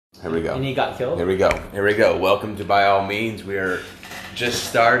Here we go. And he got killed? Here we go. Here we go. Welcome to By All Means. We are just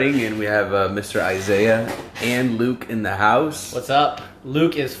starting, and we have Mr. Isaiah and Luke in the house. What's up?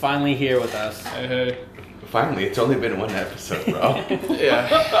 Luke is finally here with us. Hey. Finally, it's only been one episode, bro.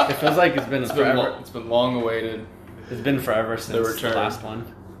 Yeah. It feels like it's been forever. It's been long awaited. It's been forever since the return. last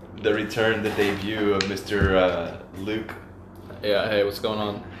one. The return, the debut of Mr. Luke. Yeah, hey, what's going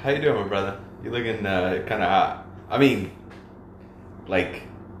on? How you doing, my brother? You looking kind of hot. I mean, like...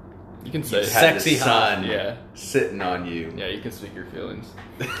 You can say Sexy the sun Yeah. sitting on you. Yeah, you can speak your feelings.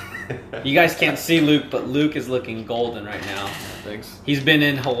 You guys can't see Luke, but Luke is looking golden right now. Thanks. He's been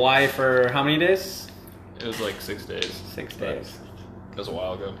in Hawaii for how many days? It was like 6 days. 6 but days. It was a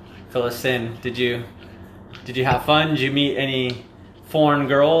while ago. Fill us in. Did you have fun? Did you meet any foreign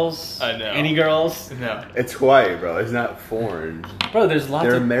girls? I know. Any girls? No. It's Hawaii, bro. It's not foreign. Bro, there's lots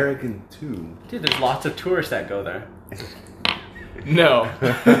They're of American, too. dude. There's lots of tourists that go there. No.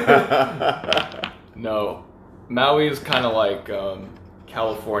 No. Maui is kind of like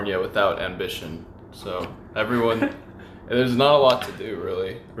California without ambition. So everyone, there's not a lot to do,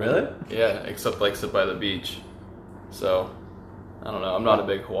 really. Really? Yeah, except like sit by the beach. So, I don't know. I'm not a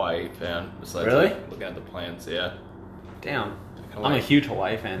big Hawaii fan. Besides Really? like, looking at the plans, yeah. Damn. Kinda I'm a like- huge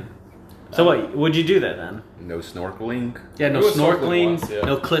Hawaii fan. So what'd you do there then? No snorkeling. Yeah, no We went snorkeling snorkeling, once, yeah.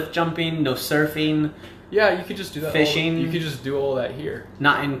 no cliff jumping, no surfing, Yeah, you could just do that. Fishing. You could just do all that here.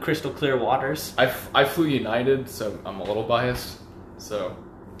 not in crystal clear waters. I flew United, so I'm a little biased. So,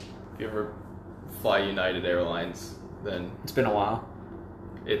 if you ever fly United Airlines, then It's been a while.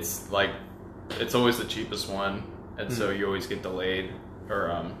 it's like it's always the cheapest one, and so you always get delayed or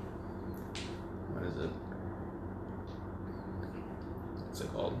what is it? What's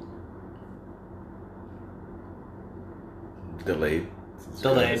it called? Delayed.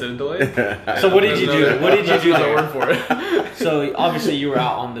 Delayed. Is it a delay? So what did you do? What did you do There's no there? word for it. So obviously you were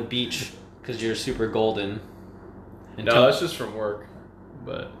out on the beach because you're super golden. And No, that's just from work.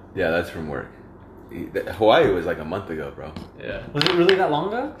 But Yeah, that's from work. Hawaii was like a month ago, bro. yeah, was it really that long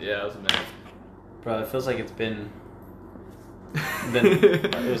ago? yeah, it was amazing. Bro, it feels like it's been.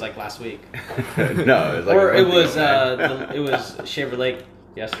 It was like last week, No, it was like or a it month was ago, man. it was Shaver Lake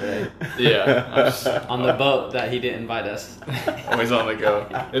yesterday Yeah, I'm just on the boat that he didn't invite us. always on the go.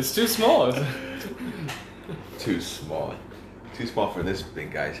 It's too small. Too small. Too small for this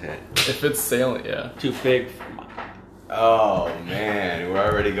big guy's head. If it's sailing, yeah. Too big. Oh man, we're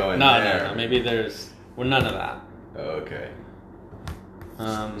already going No, there. no. Maybe we're none of that. Okay.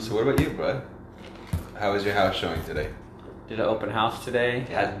 So So what about you, bud? How was your house showing today? did an open house today.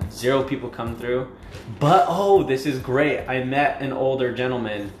 Yeah. Had 0 people come through, but this is great. I met an older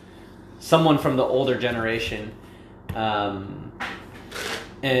gentleman, someone from the older generation, and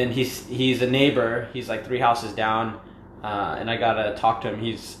he's a neighbor. He's like 3 houses down, and I got to talk to him.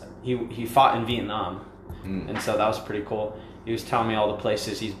 He fought in Vietnam. And so that was pretty cool. He was telling me all the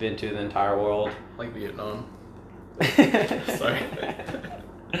places he's been to, the entire world. Like Vietnam. Sorry.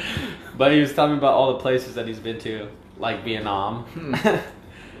 But he was telling me about all the places that he's been to, like Vietnam.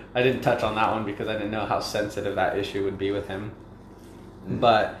 I didn't touch on that one because I didn't know how sensitive that issue would be with him.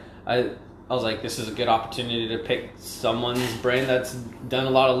 But I was like, this is a good opportunity to pick someone's brain that's done a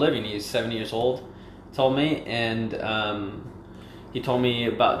lot of living. He's 70 years old, told me, and he told me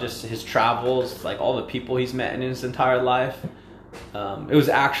about just his travels, like all the people he's met in his entire life. It was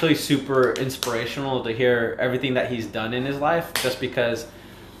actually super inspirational to hear everything that he's done in his life, just because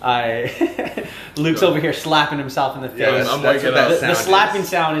Luke's over here slapping himself in the face. Yeah, I'm that's waking what that up. The sound slapping is.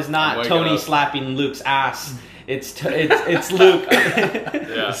 sound is I'm not waking Tony up. slapping Luke's ass. It's Luke.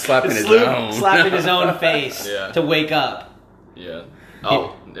 Yeah. Slapping It's his Luke own. slapping his own face Yeah. to wake up. Yeah.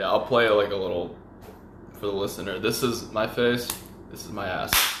 I'll play like a little for the listener. This is my face. This is my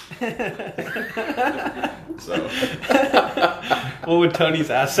ass. So What would Tony's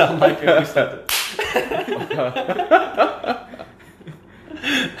ass sound like if we said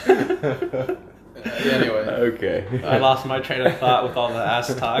anyway. Okay. I lost my train of thought with all the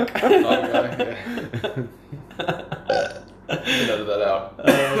ass talk. Okay. Edit that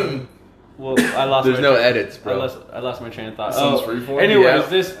out. Well, I lost. There's my no train- edits, bro. I lost my train of thought. This one's freeform?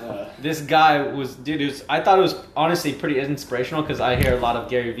 Anyways, Yeah. this guy was, dude. I thought it was honestly pretty inspirational because I hear a lot of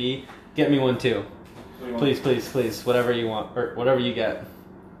Gary Vee. Get me one too, please, whatever you want or whatever you get.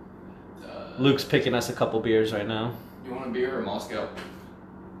 Luke's picking us a couple beers right now. You want a beer or Moscow?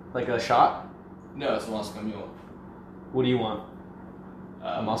 Like a shot. No, it's a Moscow Mule. What do you want?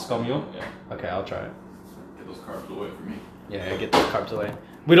 A Moscow Mule? Yeah. Okay, I'll try it. Get those carbs away from me. Yeah, get those carbs away.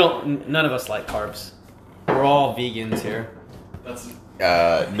 We don't. None of us like carbs. We're all vegans here. That's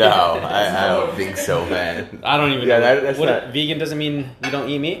No, I don't think so, man. I don't even Yeah, know. that's what not- vegan doesn't mean you don't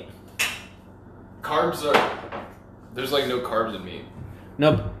eat meat? Carbs are. There's like no carbs in meat.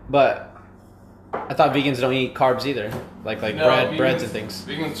 No, but I thought vegans don't eat carbs either. Like No, breads and things.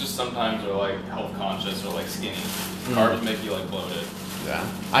 Vegans just sometimes are like health conscious or like skinny. Carbs make you like bloated. Yeah.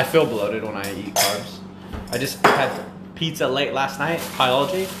 I feel bloated when I eat carbs. I just had pizza late last night,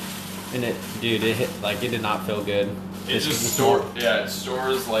 biology, and it did not feel good. It just it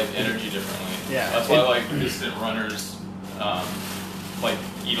stores like energy differently. Yeah. That's why like distant runners like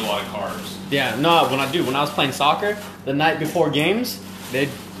eat a lot of carbs. Yeah, no, when I was playing soccer, the night before games, they'd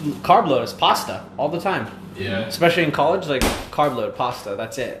carb load us pasta all the time. Yeah. Especially in college, like carb load pasta,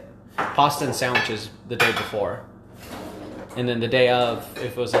 that's it. Pasta and sandwiches the day before. And then the day of,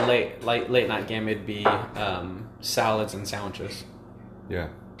 if it was a late night game, it'd be salads and sandwiches. Yeah.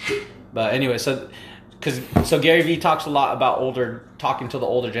 But anyway, so Gary Vee talks a lot about talking to the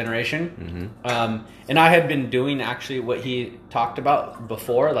older generation, and I had been doing actually what he talked about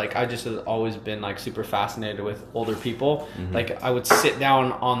before. Like I just have always been like super fascinated with older people. Like I would sit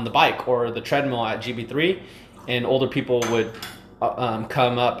down on the bike or the treadmill at GB3, and older people would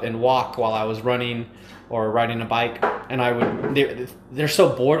come up and walk while I was running or riding a bike, and they're so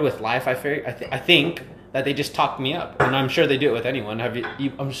bored with life. I think that they just talk me up, and I'm sure they do it with anyone.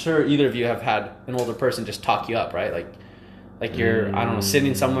 I'm sure either of you have had an older person just talk you up, right? Like you're I don't know,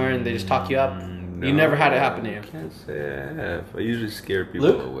 sitting somewhere and they just talk you up. No, You never had it happen to you. I can't say I have. I usually scare people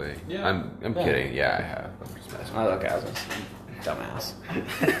Luke? away. Yeah. I'm kidding. Yeah, I have. I'm just messing. Oh, okay, I was gonna say, dumbass.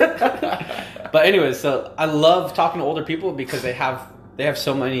 But anyways, so I love talking to older people because they have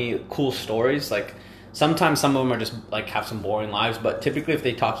so many cool stories. Like sometimes some of them are just like have some boring lives, but typically if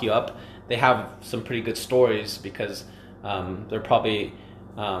they talk you up, they have some pretty good stories because they're probably,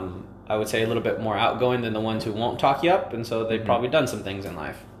 I would say, a little bit more outgoing than the ones who won't talk you up, and so they've probably done some things in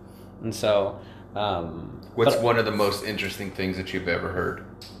life. And so, What's one of the most interesting things that you've ever heard?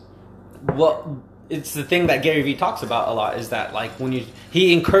 well, it's the thing that Gary Vee talks about a lot is that like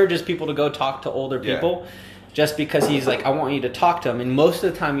he encourages people to go talk to older people, just because he's like, I want you to talk to them, and most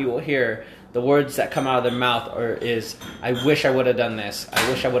of the time you will hear the words that come out of their mouth is, I wish I would have done this, I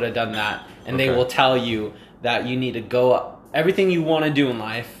wish I would have done that, and they will tell you that you need to go, everything you want to do in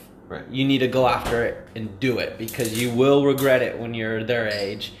life, you need to go after it and do it, because you will regret it when you're their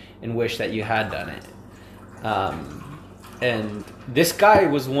age and wish that you had done it. And this guy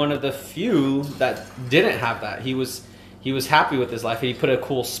was one of the few that didn't have that. He was happy with his life, and he put a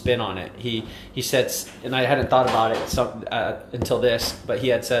cool spin on it. He said, and I hadn't thought about it until this, but he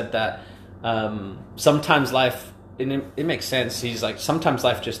had said that sometimes life, and it makes sense. He's like, sometimes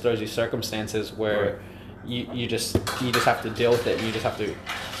life just throws you circumstances where you just have to deal with it. You just have to,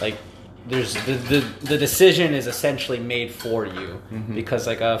 like, there's the decision is essentially made for you because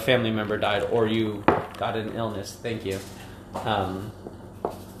like a family member died or you got an illness. Thank you.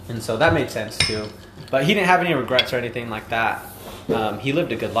 And so that made sense too. But he didn't have any regrets or anything like that. He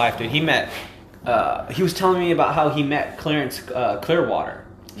lived a good life, dude. He was telling me about how he met Clarence Clearwater.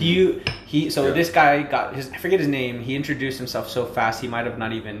 This guy got I forget his name. He introduced himself so fast he might have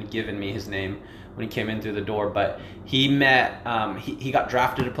not even given me his name when he came in through the door. But he met he got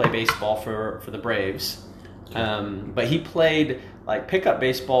drafted to play baseball for the Braves. But he played like pickup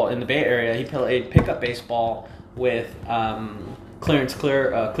baseball in the Bay Area. He played pickup baseball with Clarence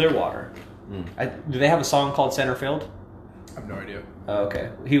Clearwater. Do they have a song called Center Field? I have no idea. Oh, okay.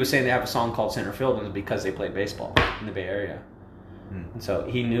 He was saying they have a song called Center Field, and it's because they played baseball in the Bay Area. And so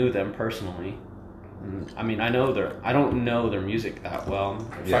he knew them personally. And, I mean, I don't know their music that well.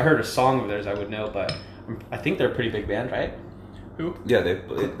 If I heard a song of theirs, I would know, but I think they're a pretty big band, right? Who? Yeah, they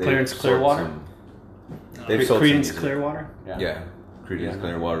Clarence Clearwater? They've sold Creedence some music. Clearwater? Yeah, Creedence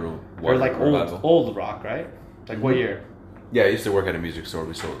Clearwater. Or like Revival. old rock, right? Like what year? Yeah, I used to work at a music store.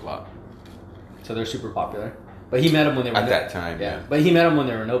 We sold a lot. So they're super popular. But he met them when they were At that time, Yeah, yeah. but he met them when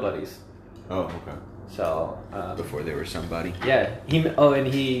they were nobodies. Oh, okay. So Before they were somebody. yeah, he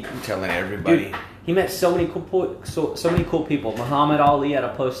Telling everybody. Dude, he met so many cool people. Muhammad Ali at a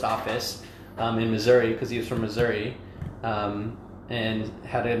post office in Missouri because he was from Missouri, and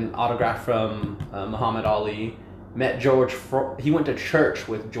had an autograph from Muhammad Ali. Met he went to church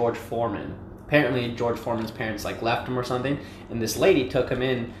with George Foreman. Apparently, George Foreman's parents like left him or something, and this lady took him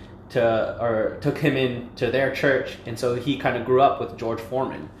into their church, and so he kind of grew up with George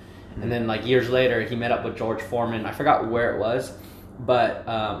Foreman. And then like years later, he met up with George Foreman. I forgot where it was, but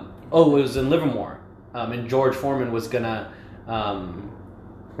it was in Livermore. And George Foreman was gonna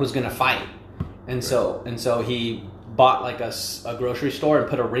fight, and so he bought like a grocery store and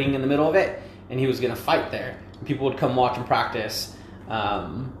put a ring in the middle of it, and he was gonna fight there. And people would come watch him practice.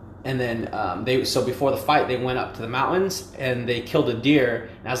 And then so before the fight, they went up to the mountains and they killed a deer.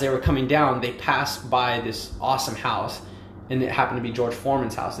 And as they were coming down, they passed by this awesome house, and it happened to be George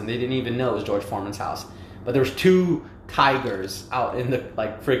Foreman's house, and they didn't even know it was George Foreman's house. But there was 2 tigers out in the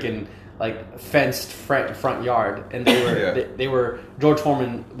like freaking like fenced front yard, and they were they were George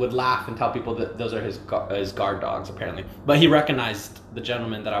Foreman would laugh and tell people that those are his guard dogs apparently. But he recognized the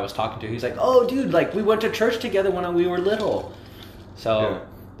gentleman that I was talking to. He's like, "Oh, dude, like we went to church together when we were little." So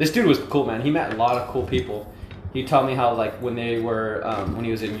this dude was cool, man. He met a lot of cool people. He told me how like when they were when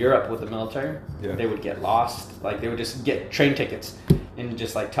he was in Europe with the military, they would get lost. Like they would just get train tickets and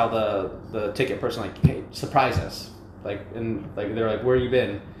just like tell the ticket person like, "Hey, surprise us." Like and like they're like, "Where you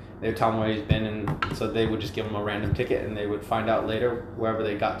been?" They would tell him where he's been, and so they would just give him a random ticket, and they would find out later wherever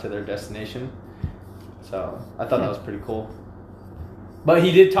they got to their destination. So I thought that was pretty cool. But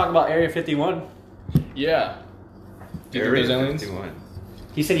he did talk about Area 51. Yeah. Do you think there's aliens? 51.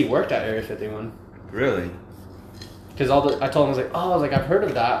 He said he worked at Area 51. Really? Because I told him, I was like, I've heard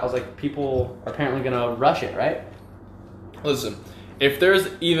of that. I was like, people are apparently gonna rush it, right? Listen, if there's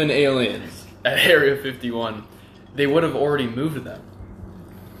even aliens at Area 51, they would have already moved them.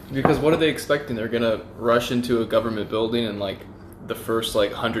 Because what are they expecting? They're gonna rush into a government building and like the first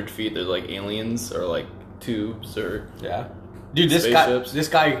like 100 feet there's like aliens or like tubes or Dude, spaceships. this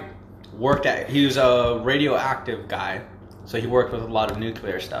guy worked at. He was a radioactive guy, so he worked with a lot of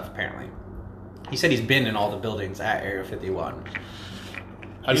nuclear stuff. Apparently, he said he's been in all the buildings at Area 51.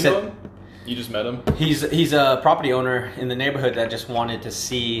 How do you know him? You just met him? He's a property owner in the neighborhood that just wanted to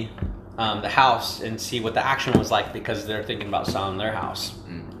see the house and see what the action was like because they're thinking about selling their house.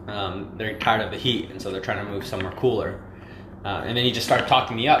 They're tired of the heat, and so they're trying to move somewhere cooler. And then he just started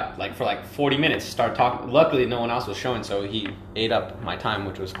talking me up, like for like 40 minutes. Started talking. Luckily, no one else was showing, so he ate up my time,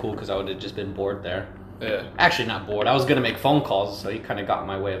 which was cool because I would have just been bored there. Yeah. Actually, not bored. I was gonna make phone calls, so he kind of got in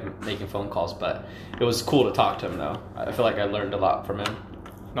my way of making phone calls. But it was cool to talk to him, though. I feel like I learned a lot from him.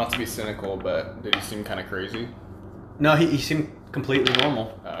 Not to be cynical, but did he seem kind of crazy? No, he seemed completely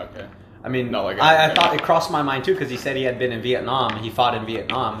normal. Oh, okay. I mean, Not like I thought it crossed my mind too because he said he had been in Vietnam. He fought in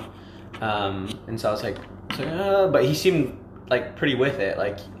Vietnam, and so I was like, but he seemed like pretty with it.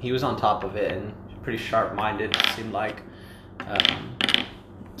 Like he was on top of it and pretty sharp-minded. It seemed like.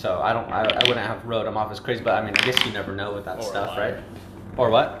 So I wouldn't have wrote him off as crazy, but I mean, I guess you never know with that Or stuff, a liar. right? Or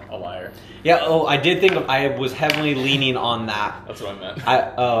what? A liar. Yeah. Oh, I did think I was heavily leaning on that. That's what I meant.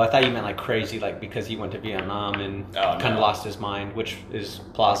 I thought you meant like crazy, like because he went to Vietnam and kind of lost his mind, which is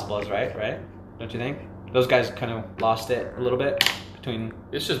plausible, as right? Don't you think? Those guys kind of lost it a little bit between.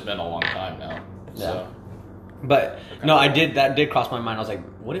 It's just been a long time now. So. But no, that did cross my mind. I was like,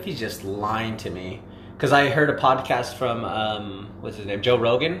 what if he's just lying to me? Because I heard a podcast from what's his name, Joe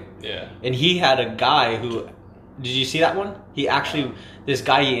Rogan. Yeah. And he had a guy who. Did you see that one? He actually, this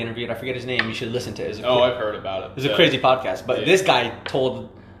guy he interviewed, I forget his name. You should listen to it. I've heard about it. It's a crazy podcast, but this guy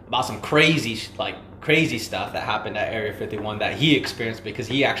told about some crazy stuff that happened at Area 51 that he experienced because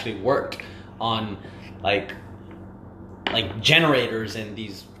he actually worked on like generators and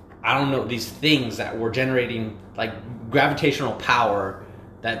these things that were generating like gravitational power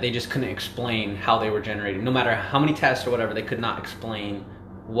that they just couldn't explain how they were generating. No matter how many tests or whatever, they could not explain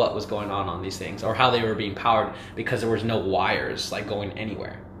what was going on these things or how they were being powered because there was no wires like going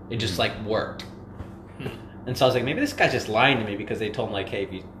anywhere. It just like worked. And so I was like, maybe this guy's just lying to me because they told him like, hey,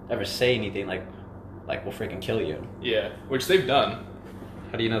 if you ever say anything like we'll freaking kill you. Yeah, which they've done.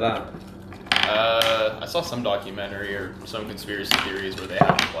 How do you know that? I saw some documentary or some conspiracy theories where they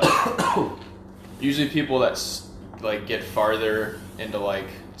have like usually people that like get farther into like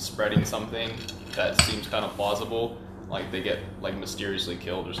spreading something that seems kind of plausible. Like they get like mysteriously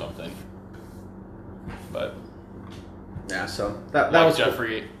killed or something. But yeah, so that like was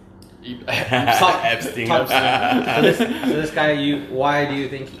Jeffrey Epstein. So this guy, why do you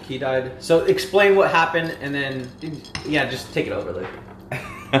think he died? So explain what happened, and then just take it over, Luke.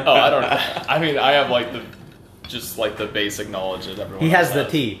 Oh, I don't know. I mean, I have like the basic knowledge that everyone. He has else the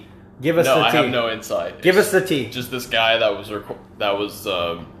has. tea. Give us the tea. No, I have no insight. Give us the tea. Just this guy that was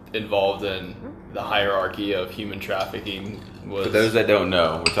involved in the hierarchy of human trafficking. For those that don't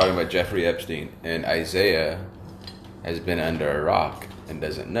know, we're talking about Jeffrey Epstein, and Isaiah has been under a rock and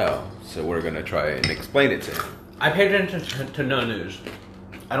doesn't know. So we're gonna try and explain it to him. I pay attention to no news.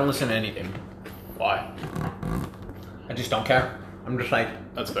 I don't listen to anything. Why? I just don't care. I'm just like,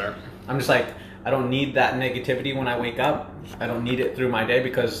 That's fair. I'm just like, I don't need that negativity when I wake up. I don't need it through my day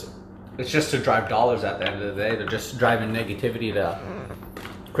because it's just to drive dollars at the end of the day. They're just driving negativity to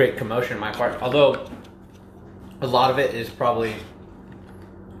create commotion in my part. Although a lot of it is probably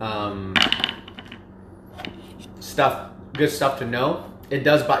stuff good stuff to know. It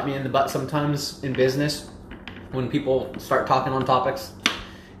does bite me in the butt sometimes in business when people start talking on topics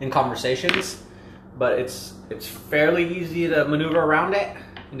in conversations, but it's fairly easy to maneuver around it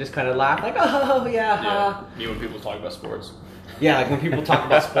and just kind of laugh like, oh yeah. Me when people talk about sports. Yeah, like when people talk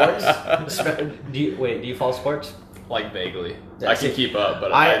about sports. Do you follow sports? Like vaguely. Yeah, I can keep up,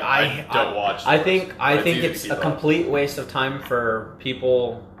 but I don't watch. I think sports. it's a complete waste of time for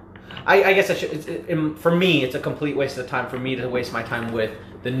people. I guess for me, it's a complete waste of time for me to waste my time with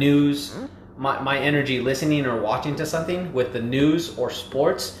the news, my energy listening or watching to something with the news or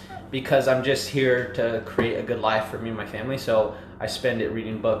sports, because I'm just here to create a good life for me and my family. So I spend it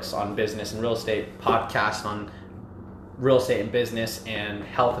reading books on business and real estate, podcasts on real estate and business and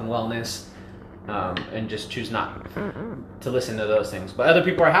health and wellness, and just choose not to listen to those things. But other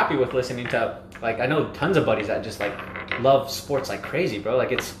people are happy with listening to, like, I know tons of buddies that just like love sports like crazy, bro.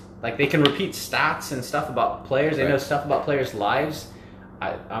 Like it's like they can repeat stats and stuff about players. They know stuff about players' lives.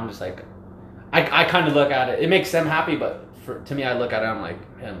 I'm just like, I kind of look at it. It makes them happy, but to me, I look at it. I'm like,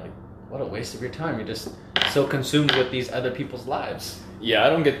 man, like what a waste of your time. You're just so consumed with these other people's lives. Yeah, I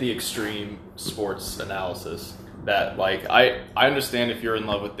don't get the extreme sports analysis. That like I understand if you're in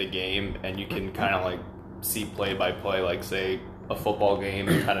love with the game and you can kind of like see play by play, like say a football game,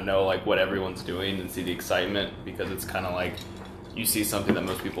 and kind of know like what everyone's doing and see the excitement, because it's kind of like you see something that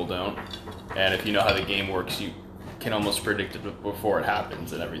most people don't. And if you know how the game works, you can almost predict it before it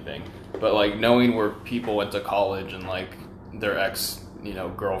happens and everything. But like knowing where people went to college and like their ex,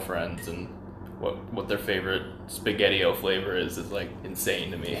 girlfriends and what their favorite SpaghettiO flavor is like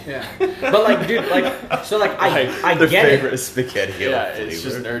insane to me. Yeah. But like, dude, like, so like I get it. Favorite SpaghettiO Yeah, flavor. it's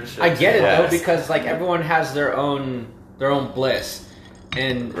just nerd shit. I get it Yes. though, because like everyone has their own bliss.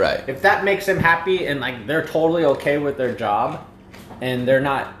 And Right. if that makes them happy and like they're totally okay with their job and they're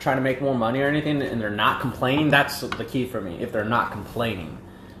not trying to make more money or anything and they're not complaining, that's the key for me. If they're not complaining,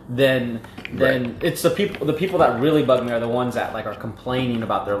 then Right. it's the people that really bug me are the ones that like are complaining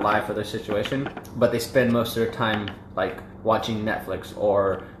about their life or their situation, but they spend most of their time like watching Netflix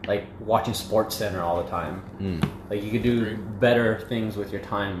or like watching Sports Center all the time. Like you could do better things with your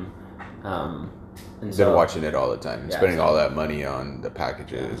time. And Instead of watching it all the time, and Yeah, spending so- all that money on the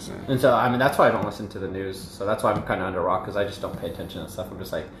packages. And so, I mean, that's why I don't listen to the news. So that's why I'm kind of under a rock, because I just don't pay attention to stuff. I'm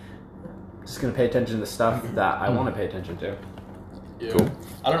just like, just going to pay attention to the stuff that I want to pay attention to. Yeah. Cool.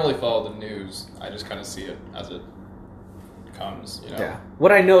 I don't really follow the news. I just kind of see it as it comes. Yeah.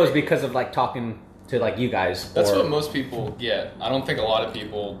 What I know is because of like talking to like you guys. That's or, what most people get. I don't think a lot of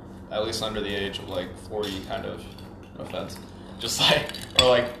people, at least under the age of like 40, kind of, no offense, just like, or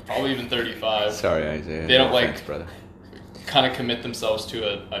like probably even 35, Sorry, Isaiah. They don't No like- offense, brother. kind of commit themselves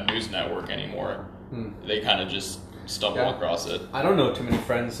to a news network anymore. They kind of just stumble Yeah. across it. I don't know too many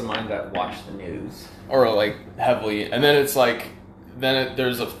friends of mine that watch the news. Or like heavily, and then it's like,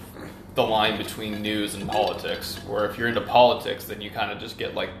 there's the line between news and politics, where if you're into politics, then you kind of just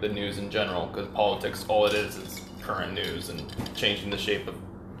get like the news in general, because politics, all it is current news and changing the shape of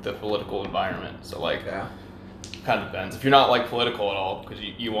the political environment. So like, Yeah. kind of depends. If you're not like political at all, because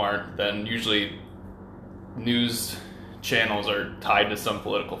you aren't, then usually news channels are tied to some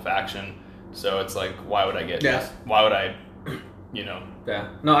political faction. So it's like, why would I get Yeah. news? Why would I, Yeah.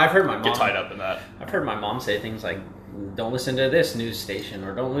 No, I've heard my mom. get tied up in that? I've heard my mom say things like, "Don't listen to this news station,"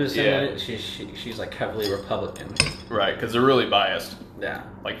 or "Don't listen Yeah. to it." She's like heavily Republican. Right, because they're really biased. Yeah.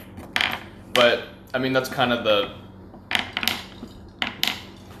 Like, but I mean, that's kind of the,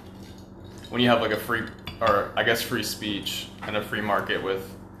 when you have like a free, or I guess free speech and a free market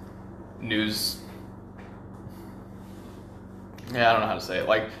with news. Yeah, I don't know how to say it.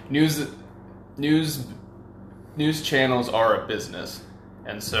 Like news channels are a business,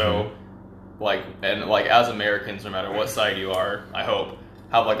 and so like as Americans, no matter what side you are, I hope,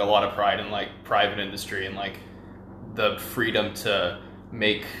 have like a lot of pride in like private industry and like the freedom to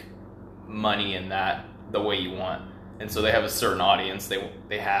make money in that the way you want. And so they have a certain audience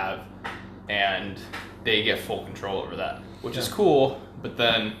they have, and they get full control over that, which is cool. But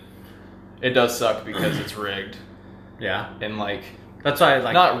then it does suck because it's rigged. Yeah. And like, That's why I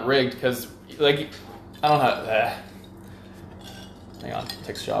like. not rigged, because like, I don't know. Hang on,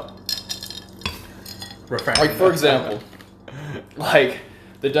 take a shot. refreshing. Like, for example, like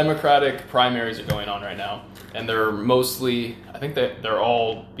the Democratic primaries are going on right now, and they're mostly, I think that they're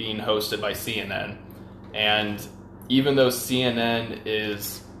all being hosted by CNN. And even though CNN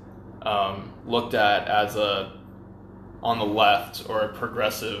is looked at as on the left or a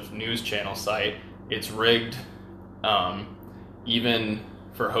progressive news channel site, it's rigged even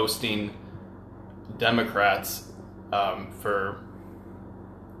for hosting Democrats for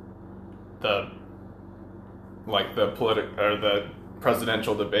the like the the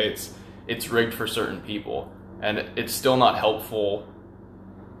presidential debates, it's rigged for certain people, and it's still not helpful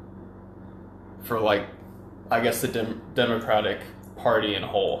for, like, I guess the Democratic Party in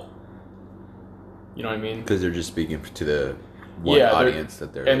whole. You know what I mean? Because they're just speaking to the one audience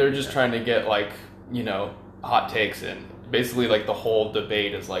that they're just trying to get, like, you know, hot takes in. Basically, like, the whole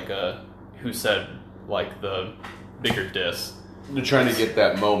debate is like a who said, like, the bigger diss. They're trying to get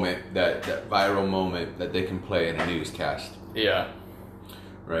that moment, that viral moment that they can play in a newscast. Yeah.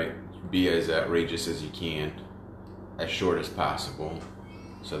 Right? Be as outrageous as you can, as short as possible.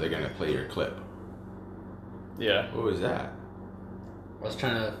 So they're going to play your clip. Yeah. What was that? I was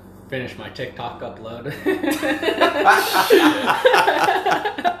trying to finish my TikTok upload.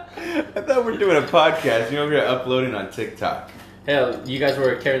 I thought we were doing a podcast. You know, we're uploading on TikTok. Hell, you guys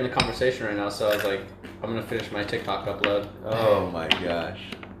were carrying the conversation right now, so I was like, I'm gonna finish my TikTok upload. Oh my gosh.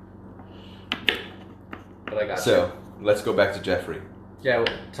 But I got So, let's go back to Jeffrey. Yeah,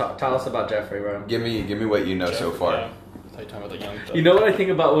 tell us about Jeffrey, bro. Give me what you know so far. Yeah. I thought you were talking about the young stuff. You know what I think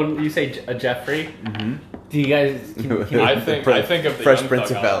about when you say Jeffrey? Mm-hmm. Do you guys... I think of the Fresh young Prince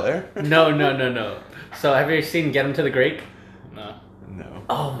thug of Bel-Air. No. So have you ever seen Get Him to the Greek? No. No.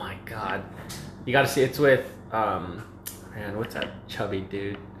 Oh my god. You gotta see, it's with, man, what's that chubby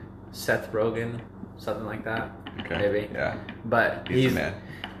dude? Seth Rogen? Something like that. Okay. Maybe. Yeah. But He's a man.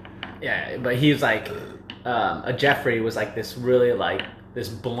 Yeah, but he's like, a Jeffrey was like this really like, this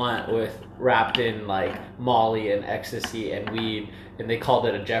blunt with wrapped in like Molly and ecstasy and weed, and they called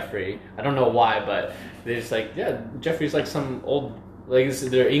it a Jeffrey. I don't know why, but they're just like, yeah, Jeffrey's like some old, like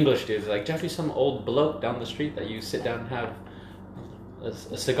they're English dudes. Like Jeffrey's some old bloke down the street that you sit down and have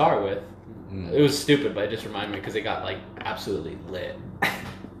a cigar with. Mm. It was stupid, but it just reminded me because it got like absolutely lit,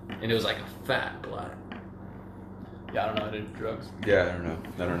 and it was like a fat blunt. Yeah, I don't know how to do drugs. Yeah,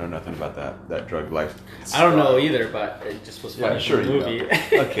 I don't know nothing about that drug life. I don't know either, but it just was funny. Yeah, sure in the you movie.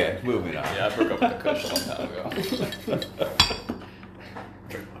 know. Okay, moving on. Yeah, I broke up with the Kush a long time ago.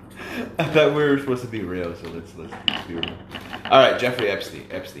 I thought we were supposed to be real, so let's be real. All right, Jeffrey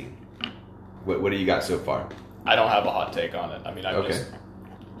Epstein. What do you got so far? I don't have a hot take on it. I mean,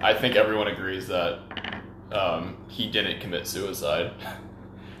 I think everyone agrees that he didn't commit suicide.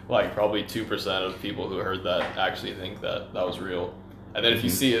 Like, probably 2% of people who heard that actually think that was real. And then if you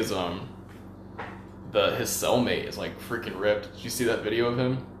see his cellmate is like freaking ripped. Did you see that video of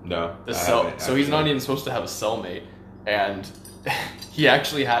him? No. So he's not even supposed to have a cellmate, and he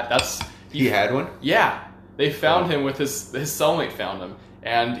actually had. He had one? Yeah, they found him with his cellmate found him,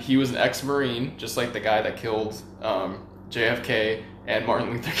 and he was an ex-Marine, just like the guy that killed JFK and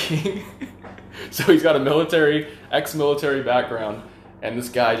Martin Luther King. So he's got a ex-military background, and this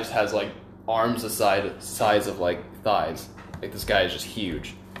guy just has like arms the size of like thighs. Like this guy is just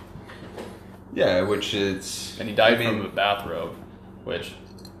huge. Yeah, which is... And he died from a bathrobe, which...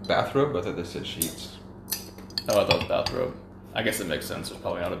 Bathrobe? I thought they said sheets. Oh, I thought it was bathrobe. I guess it makes sense. There's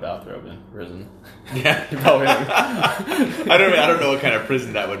probably not a bathrobe in prison. Yeah. Probably I don't know what kind of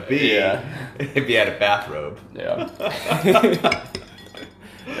prison that would be. Yeah. If you had a bathrobe. Yeah.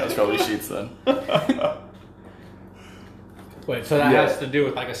 Yeah, it's probably sheets then. Wait, so that has to do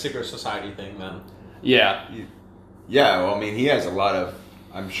with like a secret society thing then? Yeah. Yeah, well, I mean, he has a lot of...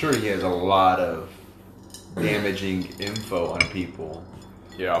 I'm sure he has a lot of damaging info on people.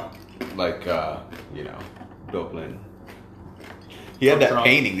 Yeah. Like, Bill Clinton. He had that Trump.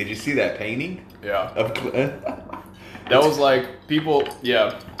 painting. Did you see that painting? Yeah. Of Clinton? That was like, people,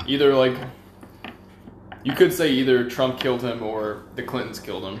 either like, you could say either Trump killed him or the Clintons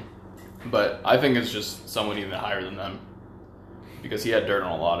killed him. But I think it's just someone even higher than them. Because he had dirt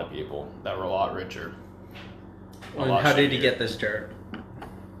on a lot of people that were a lot richer. And how did he get this dirt?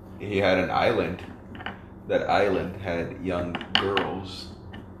 He had an island. That island had young girls.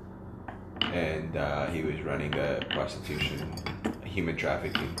 And he was running a prostitution, human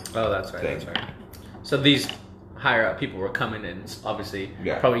trafficking. Oh, that's right. thing. That's right. So these higher up people were coming in, obviously,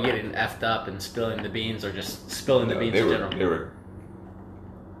 probably getting effed up and spilling the beans, or just spilling the beans in general.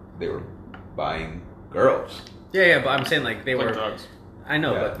 They were buying girls. Yeah, but I'm saying like they were drugs. I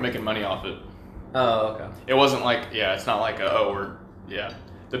know, Yeah. but Making money off it. oh, okay. It wasn't like, it's not like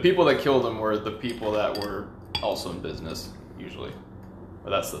the people that killed him were the people that were also in business, usually. But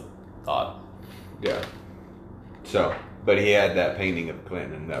that's the thought. Yeah. So, but he had that painting of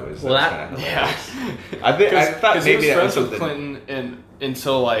Clinton, and that was kind of hilarious. Yeah. I thought Because maybe he was that was friends with something. Clinton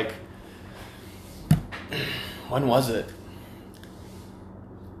until like, when was it?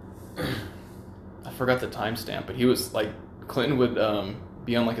 I forgot the timestamp, but he was like, Clinton would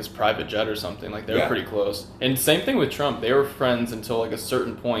be on like his private jet or something. Like they were pretty close. And same thing with Trump. They were friends until like a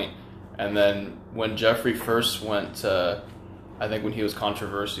certain point, and then when Jeffrey first went to, I think when he was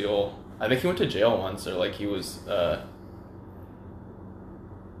controversial, I think he went to jail once, or like he was, I'm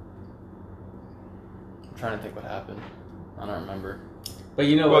trying to think what happened. I don't remember. But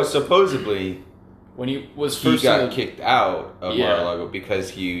you know Well, what? supposedly When he was he first got kicked out of Yeah. Mar-a-Lago because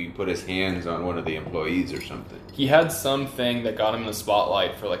he put his hands on one of the employees or something. he had something that got him in the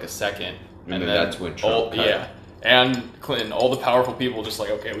spotlight for like a second. And then that's when Trump cut him. And Clinton, all the powerful people just like,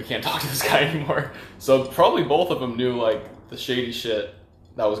 okay, we can't talk to this guy anymore. So probably both of them knew like the shady shit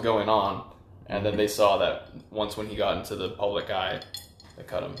that was going on. And then they saw that once when he got into the public eye, they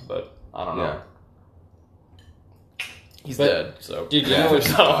cut him. But I don't know. Yeah. He's But- dead, so Dude, you yeah, know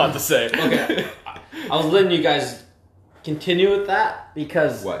there's not a lot to say. Okay. I was letting you guys continue with that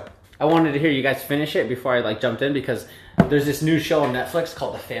because What? I wanted to hear you guys finish it before I like jumped in because there's this new show on Netflix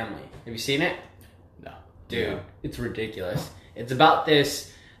called The Family. Have you seen it? No. Dude, Yeah. it's ridiculous. It's about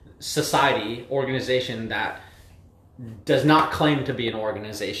this society, organization that does not claim to be an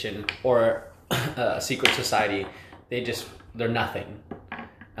organization or a secret society. They're nothing.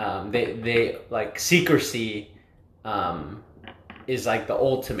 They like secrecy is like the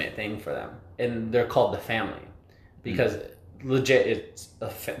ultimate thing for them. And they're called The Family because legit it's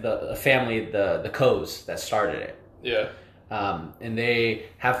a family, the Coes that started it. Yeah. And they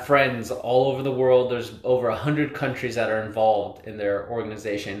have friends all over the world. There's over 100 countries that are involved in their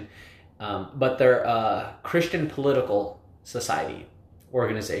organization. But they're a Christian political society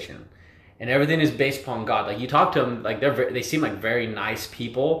organization. And everything is based upon God. Like you talk to them, like they seem like very nice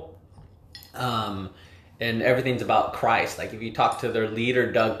people. And everything's about Christ. Like if you talk to their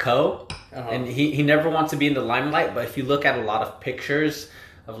leader, Doug Coe, and he never wants to be in the limelight, but if you look at a lot of pictures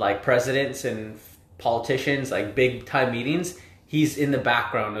of like presidents and politicians, like big time meetings, he's in the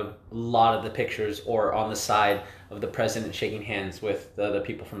background of a lot of the pictures or on the side of the president shaking hands with the other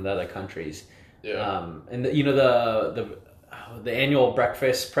people from the other countries. Yeah. And the annual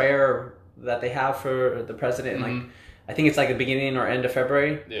breakfast prayer that they have for the president, like I think it's like the beginning or end of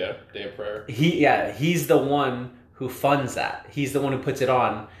February. Yeah. Day of prayer. He's the one who funds that. He's the one who puts it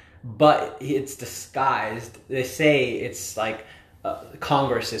on, but it's disguised. They say it's like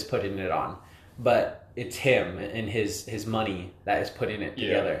Congress is putting it on, but it's him and his money that is putting it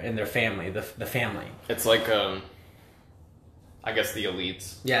together, and their family, the family. It's like I guess the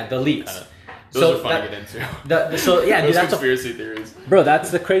elites. Yeah, the elites. Kinda. Those are fun to get into. Dude, Those that's conspiracy theories. Bro,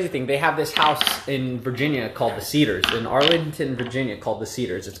 that's the crazy thing. They have this house in Virginia called the Cedars, in Arlington, Virginia, called the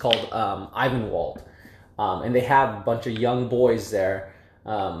Cedars. It's called Ivanwald, and they have a bunch of young boys there.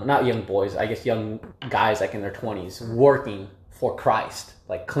 Not young boys, I guess young guys like in their 20s, working for Christ,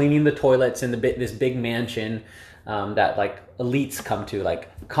 like cleaning the toilets in this big mansion that like elites come to,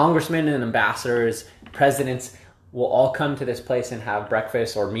 like congressmen and ambassadors, presidents will all come to this place and have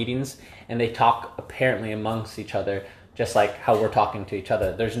breakfast or meetings, and they talk apparently amongst each other just like how we're talking to each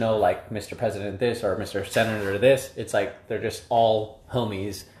other. There's no like Mr. President this or Mr. Senator this. It's like they're just all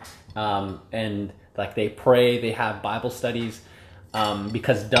homies, and like they pray, they have Bible studies,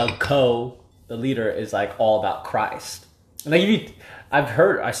 because Doug Coe, the leader, is like all about Christ. And like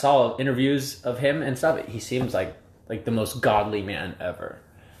I saw interviews of him and stuff. He seems like the most godly man ever.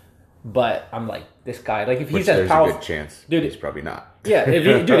 But I'm like, this guy, like if he's as powerful, There's a good chance, dude, he's probably not. Yeah,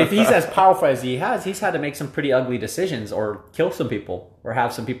 if he's as powerful as he has, he's had to make some pretty ugly decisions or kill some people or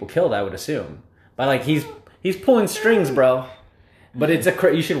have some people killed, I would assume. But like he's pulling strings, bro. But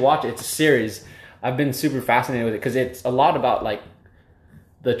you should watch it. It's a series. I've been super fascinated with it because it's a lot about like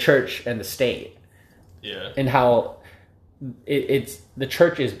the church and the state. Yeah. And how it's the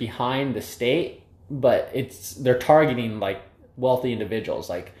church is behind the state, but they're targeting like wealthy individuals.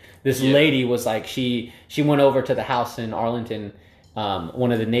 Like this lady was like she went over to the house in Arlington,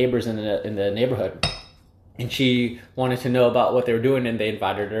 one of the neighbors in the neighborhood, and she wanted to know about what they were doing, and they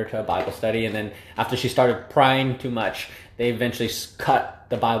invited her to a Bible study. And then after she started prying too much, they eventually cut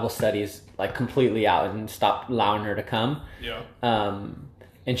the Bible studies like completely out and stopped allowing her to come. Yeah.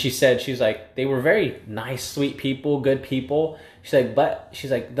 And she said, she's like, they were very nice, sweet people, good people. She's like,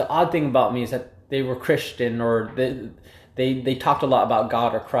 the odd thing about me is that they were Christian, or they talked a lot about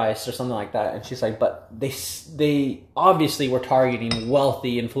God or Christ or something like that. And she's like, but they obviously were targeting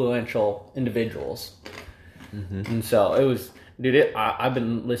wealthy, influential individuals. Mm-hmm. And so it was, dude, I've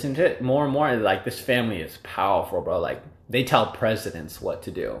been listening to it more and more. And like, this family is powerful, bro. Like, they tell presidents what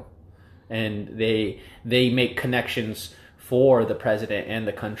to do, and they make connections for the president and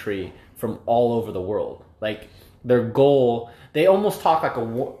the country from all over the world. Like, their goal, they almost talk like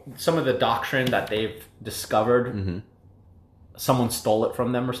some of the doctrine that they've discovered. Mm-hmm. Someone stole it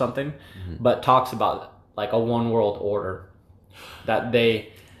from them or something, but talks about like a one world order that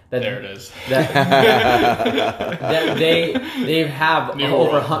they There it is. That they have New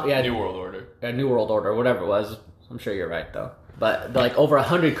over World, New World Order. New World Order, whatever it was. I'm sure you're right though. But like over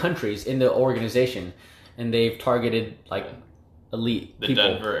 100 countries in the organization, and they've targeted like elite The people.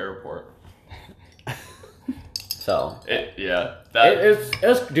 Denver airport. So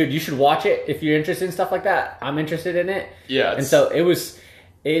That dude, you should watch it if you're interested in stuff like that. I'm interested in it. yeah. And so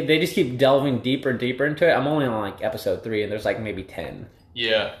they just keep delving deeper and deeper into it. I'm only on like episode 3, and there's like maybe 10.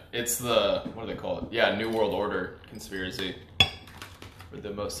 Yeah, it's the, what do they call it? Yeah, New World Order conspiracy. For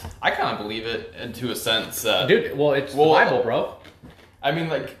the most, I kind of believe it, into a sense. Dude, well, it's the Bible, bro. I mean,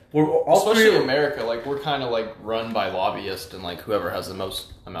 like, We're all especially in America, like, we're kind of like run by lobbyists and like whoever has the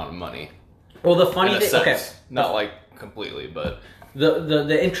most amount of money. Well, the funny In a thing, sense. okay, Not like completely, but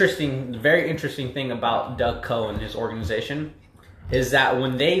the interesting, very interesting thing about Doug Coe and his organization is that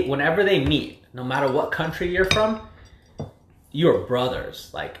whenever they meet, no matter what country you're from, you're brothers.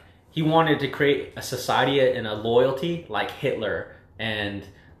 Like, he wanted to create a society and a loyalty like Hitler and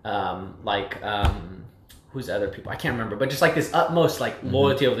who's the other people? I can't remember, but just like this utmost like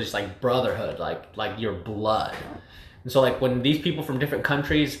loyalty of just like brotherhood, like your blood. And so like when these people from different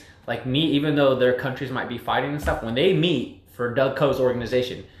countries like meet, even though their countries might be fighting and stuff, when they meet for Doug Coe's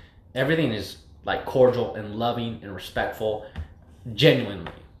organization, everything is like cordial and loving and respectful,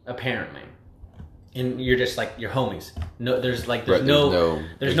 genuinely, apparently. And you're just like, you're homies. No, there's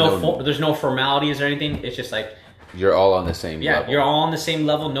no formalities or anything. It's just like, you're all on the same level. you're all on the same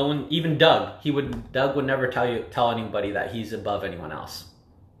level. No one, even Doug, Doug would never tell anybody that he's above anyone else.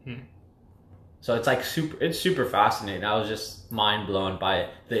 So it's like super fascinating. I was just mind blown by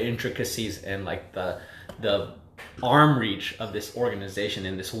the intricacies and like the arm reach of this organization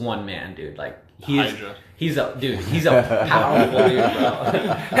and this one man, dude. Like Hydra. He's a powerful dude,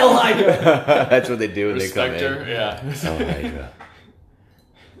 bro. Hell Hydra. That's what they do when Respecter, they come in. yeah. Hell Hydra.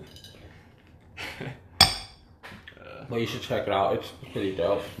 Well, you should check it out. It's pretty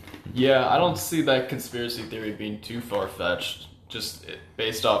dope. Yeah, I don't see that conspiracy theory being too far-fetched. Just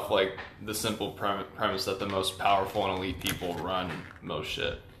based off like the simple premise that the most powerful and elite people run most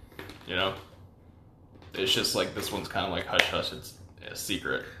shit. You know, it's just like this one's kind of like hush hush. It's a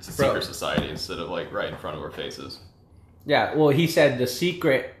secret. It's a secret society instead of like right in front of our faces. Yeah. Well, he said the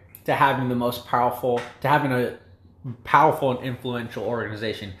secret to having a powerful and influential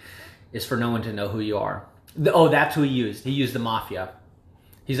organization is for no one to know who you are. That's who he used. He used the mafia.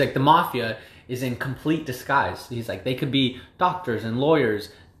 He's like, the mafia is in complete disguise. He's like, they could be doctors and lawyers,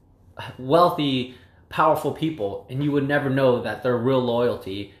 wealthy, powerful people, and you would never know that their real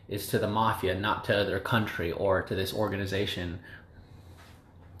loyalty is to the mafia, not to their country or to this organization.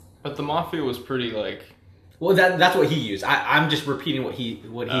 But the mafia was pretty like... Well, that's what he used. I'm just repeating what he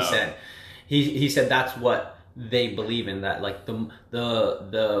said. He said that's what they believe in, that like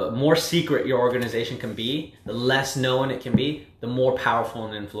the more secret your organization can be, the less known it can be, the more powerful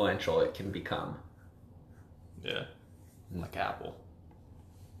and influential it can become. Yeah, like Apple.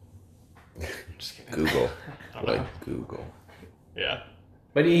 Just kidding. Google. Like Google. Yeah.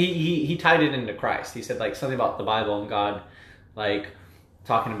 But he tied it into Christ. He said like something about the Bible and God, like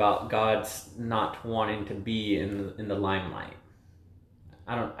talking about God's not wanting to be in the limelight.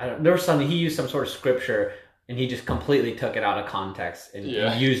 I don't. There was something, he used some sort of scripture and he just completely took it out of context and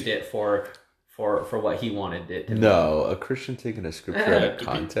used it for what he wanted it to be. No, a Christian taking a scripture out of Do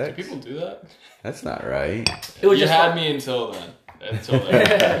context. people do that? That's not right. It was You just had like, me until then. Until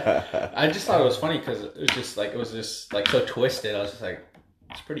then. I just thought it was funny because it was just like so twisted. I was just like,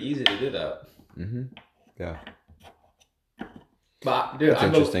 it's pretty easy to do that. Mm-hmm. Yeah. But dude, That's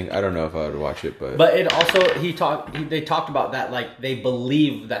interesting. I don't know if I would watch it, but it also they talked about that, like they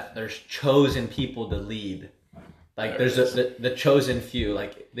believe that there's chosen people to lead. Like there's the chosen few.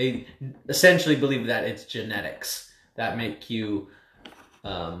 Like they essentially believe that it's genetics that make you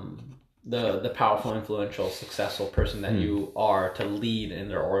the powerful, influential, successful person that you are to lead in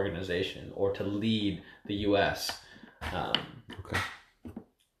their organization or to lead the U.S. Okay.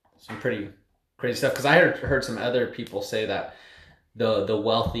 Some pretty crazy stuff, because I heard some other people say that the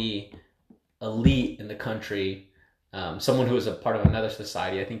wealthy elite in the country, someone who was a part of another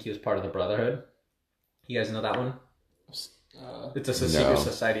society, I think he was part of the Brotherhood. You guys know that one? It's a secret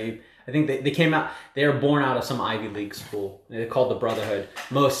society. I think they came out. They were born out of some Ivy League school. They're called the Brotherhood.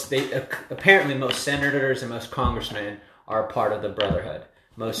 Apparently most senators and most congressmen are a part of the Brotherhood.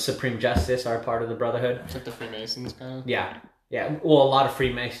 Most Supreme Justice are a part of the Brotherhood. It's like the Freemasons, kind of. Yeah. Well, a lot of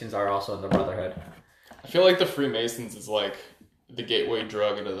Freemasons are also in the Brotherhood. I feel like the Freemasons is like the gateway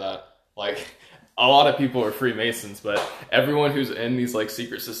drug into that. Like, a lot of people are Freemasons, but everyone who's in these like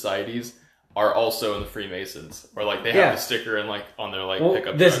secret societies are also in the Freemasons, or like they have Yeah. the sticker and like on their like Well,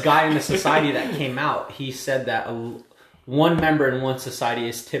 pickup this truck. guy in the society that came out, he said that one member in one society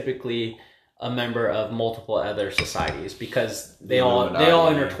is typically a member of multiple other societies because they all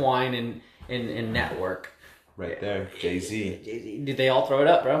Illuminati. intertwine in network. Right there, Jay-Z. Jay-Z, did they all throw it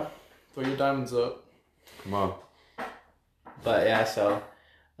up, bro? Throw your diamonds up. Come on. But yeah, so,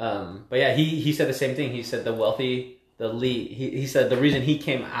 but yeah, he said the same thing. He said the wealthy, the elite. He said the reason he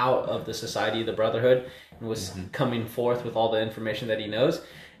came out of the society, the brotherhood, and was coming forth with all the information that he knows,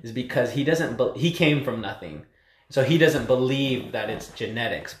 is because he doesn't. He came from nothing, so he doesn't believe that it's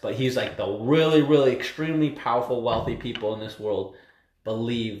genetics. But he's like the really, really extremely powerful, wealthy people in this world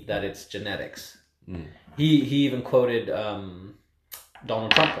believe that it's genetics. He even quoted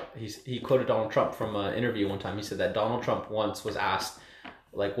Donald Trump. He quoted Donald Trump from an interview one time. He said that Donald Trump once was asked,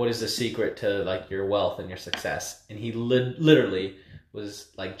 like, what is the secret to like your wealth and your success? And he literally was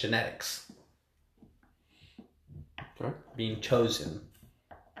like genetics. Okay. Being chosen.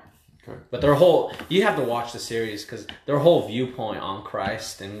 Okay. But their whole, you have to watch the series because their whole viewpoint on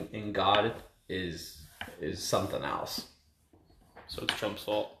Christ and God is something else. So it's Trump's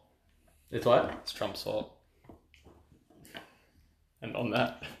fault. It's what? It's Trump's fault. And on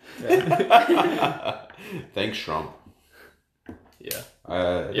that, Thanks, Trump. yeah,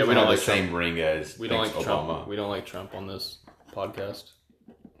 Yeah, we don't have like the same ring as we don't thanks, like Obama. Trump. We don't like Trump on this podcast.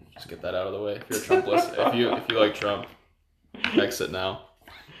 Just get that out of the way. If you're a Trump if you like Trump, exit now.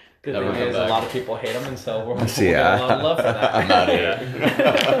 Good Never thing come is back. a lot of people hate him, and so we're See, getting yeah. a lot of love for that. I'm out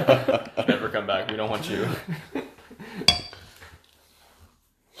of Yeah. Never come back. We don't want you.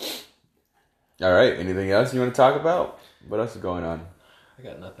 All right. Anything else you want to talk about? What else is going on? I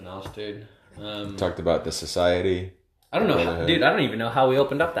got nothing else, dude. Talked about the society. I don't know, Brotherhood. dude. I don't even know how we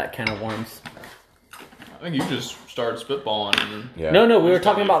opened up that can of worms. I think you just started spitballing. And Yeah. No, we were Just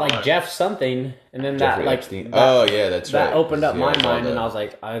talking about don't like be Jeff something, and then Jeffrey that like Epstein. that, Oh yeah, that's right. that opened up Yeah, my I saw mind, and that.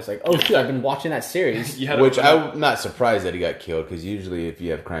 I was like, oh shoot, I've been watching that series. you had to Which open up- I'm not surprised that he got killed because usually if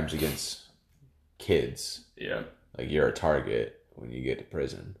you have crimes against kids, yeah, like you're a target when you get to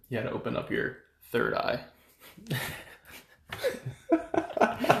prison. you had to open up your third eye.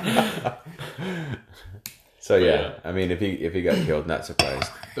 So yeah, Yeah. I mean, if he got killed, not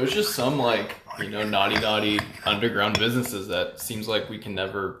surprised. There's just some like naughty underground businesses that seems like we can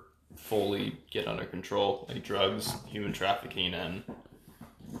never fully get under control, like drugs, human trafficking, and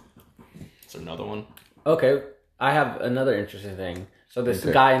is there another one? Okay, I have another interesting thing. So this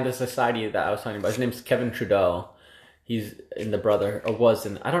Okay. guy in the society that I was talking about, his name's Kevin Trudeau. He's in the brother, or was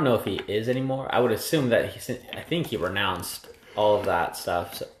in. I don't know if he is anymore. I would assume that I think he renounced all of that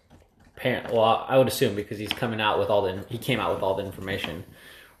stuff. So, well, I would assume because he's coming out with he came out with all the information,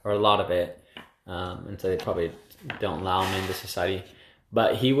 or a lot of it, and so they probably don't allow him into society.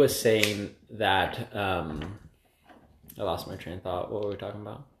 But he was saying that I lost my train of thought. What were we talking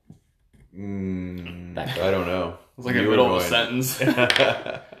about? I don't know. It's like You a were middle of a going-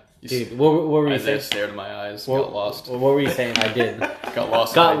 sentence. Dude, what were you Isaiah saying? stared in my eyes. Got lost. What were you saying? I did. Got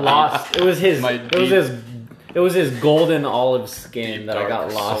lost. Got in my lost. It was his. my It was deep- his golden olive skin deep, that I got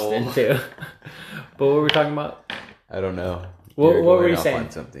dark lost soul. into. But what were we talking about? I don't know. What You're were going you off saying? on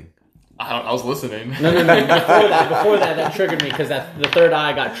something. I was listening. No. Before that triggered me because the third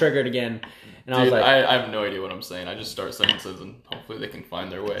eye got triggered again, and I was Dude, like, I have no idea what I'm saying. I just start sentences and hopefully they can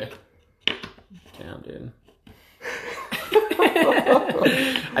find their way. "Damn, dude."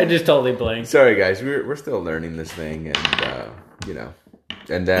 I just totally blanked. Sorry, guys. We're still learning this thing, and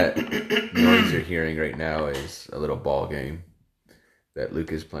and that noise you're hearing right now is a little ball game that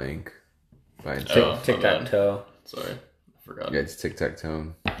Luke is playing by himself. Oh. Tic tac toe. Sorry, I forgot. Yeah, it's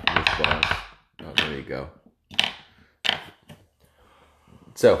tic-tac-toe with balls. Oh, there you go.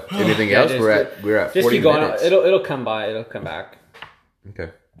 So, anything Yeah, else? just- We're at Just 40 keep going. minutes. It'll come by. It'll come back.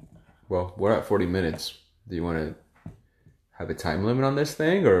 Okay. Well, we're at 40 minutes. Do you want to have a time limit on this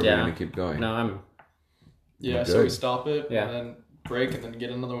thing, or are we Yeah. going to keep going? No, I'm. Yeah, We're so we good. stop it Yeah. and then break and then get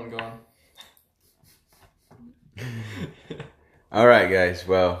another one going. All right, guys.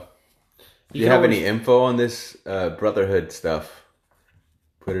 Well, if you can have always- any info on this brotherhood stuff,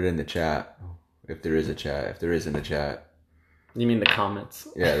 put it in the chat. If there is a chat. If there isn't a chat, You mean the comments?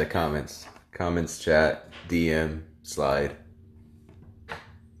 yeah, the comments. Comments, chat, DM, slide.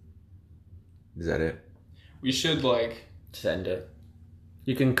 Is that it? We should Just end it.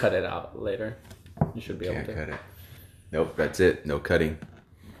 You can cut it out later. You should be Can't able to. cut it. Nope, that's it. No cutting.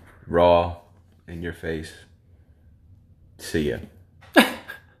 Raw in your face. See ya.